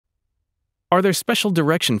Are there special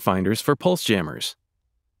direction finders for pulse jammers?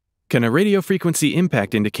 Can a radio frequency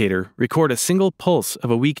impact indicator record a single pulse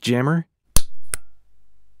of a weak jammer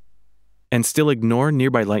and still ignore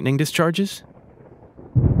nearby lightning discharges?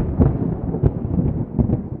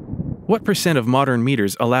 What % of modern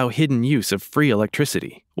meters allow hidden use of free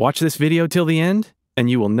electricity? Watch this video till the end, and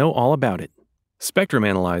you will know all about it. Spectrum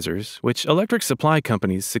analyzers, which electric supply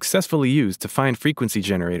companies successfully use to find frequency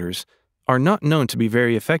generators, are not known to be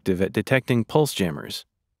very effective at detecting pulse jammers.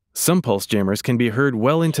 Some pulse jammers can be heard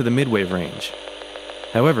well into the midwave range.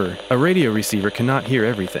 However, a radio receiver cannot hear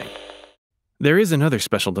everything. There is another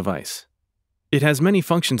special device. It has many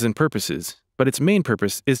functions and purposes, but its main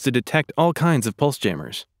purpose is to detect all kinds of pulse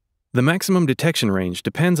jammers. The maximum detection range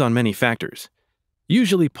depends on many factors.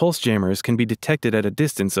 Usually, pulse jammers can be detected at a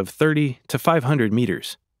distance of 30 to 500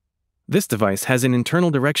 meters. This device has an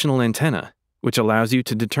internal directional antenna, which allows you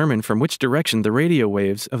to determine from which direction the radio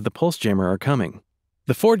waves of the pulse jammer are coming.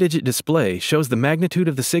 The 4-digit display shows the magnitude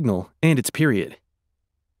of the signal and its period.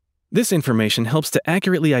 This information helps to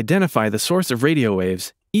accurately identify the source of radio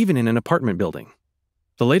waves, even in an apartment building.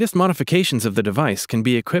 The latest modifications of the device can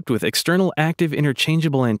be equipped with external active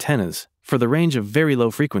interchangeable antennas for the range of very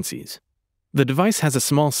low frequencies. The device has a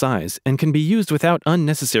small size and can be used without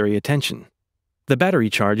unnecessary attention. The battery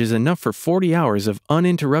charge is enough for 40 hours of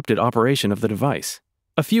uninterrupted operation of the device.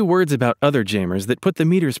 A few words about other jammers that put the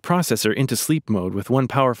meter's processor into sleep mode with one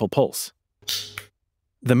powerful pulse.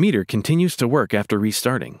 The meter continues to work after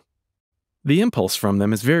restarting. The impulse from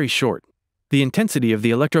them is very short. The intensity of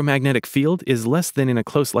the electromagnetic field is less than in a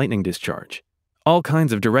close lightning discharge. All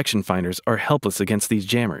kinds of direction finders are helpless against these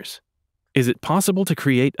jammers. Is it possible to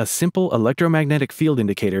create a simple electromagnetic field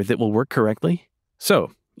indicator that will work correctly?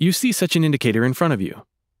 So, you see such an indicator in front of you.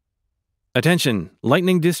 Attention,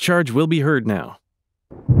 lightning discharge will be heard now.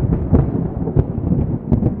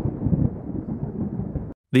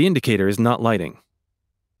 The indicator is not lighting.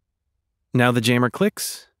 Now the jammer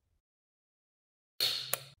clicks.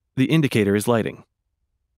 The indicator is lighting.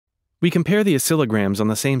 We compare the oscillograms on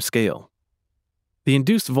the same scale. The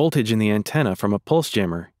induced voltage in the antenna from a pulse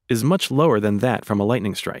jammer is much lower than that from a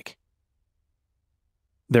lightning strike.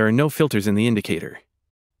 There are no filters in the indicator.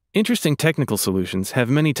 Interesting technical solutions have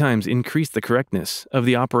many times increased the correctness of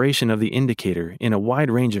the operation of the indicator in a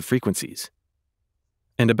wide range of frequencies.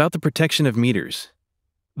 And about the protection of meters.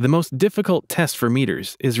 The most difficult test for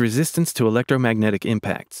meters is resistance to electromagnetic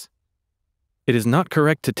impacts. It is not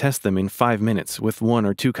correct to test them in 5 minutes with 1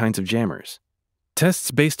 or 2 kinds of jammers.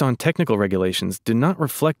 Tests based on technical regulations do not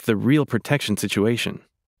reflect the real protection situation.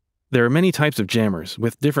 There are many types of jammers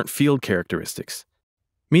with different field characteristics.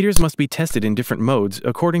 Meters must be tested in different modes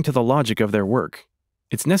according to the logic of their work.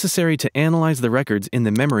 It's necessary to analyze the records in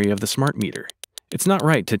the memory of the smart meter. It's not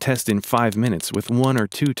right to test in 5 minutes with 1 or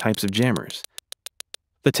 2 types of jammers.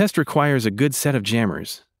 The test requires a good set of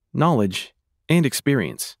jammers, knowledge, and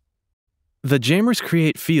experience. The jammers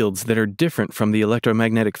create fields that are different from the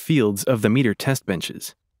electromagnetic fields of the meter test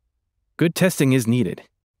benches. Good testing is needed.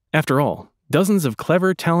 After all, dozens of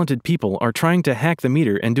clever, talented people are trying to hack the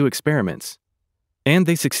meter and do experiments. And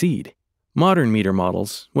they succeed. Modern meter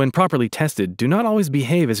models, when properly tested, do not always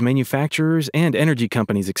behave as manufacturers and energy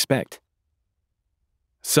companies expect.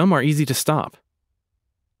 Some are easy to stop,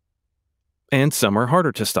 and some are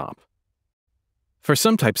harder to stop. For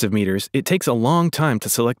some types of meters, it takes a long time to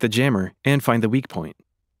select the jammer and find the weak point.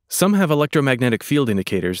 Some have electromagnetic field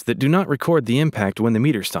indicators that do not record the impact when the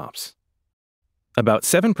meter stops. About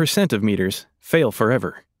 7% of meters fail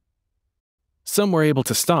forever. Some were able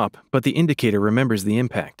to stop, but the indicator remembers the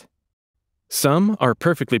impact. Some are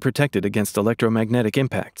perfectly protected against electromagnetic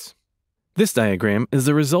impacts. This diagram is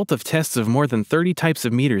the result of tests of more than 30 types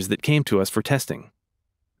of meters that came to us for testing.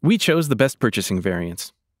 We chose the best purchasing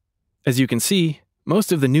variants. As you can see,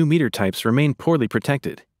 most of the new meter types remain poorly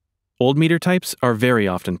protected. Old meter types are very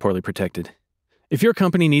often poorly protected. If your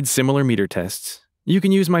company needs similar meter tests, you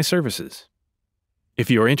can use my services.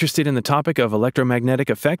 If you are interested in the topic of electromagnetic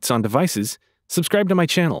effects on devices, subscribe to my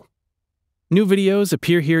channel. New videos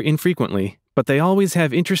appear here infrequently, but they always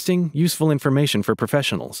have interesting, useful information for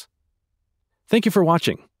professionals. Thank you for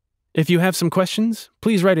watching. If you have some questions,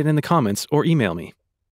 please write it in the comments or email me.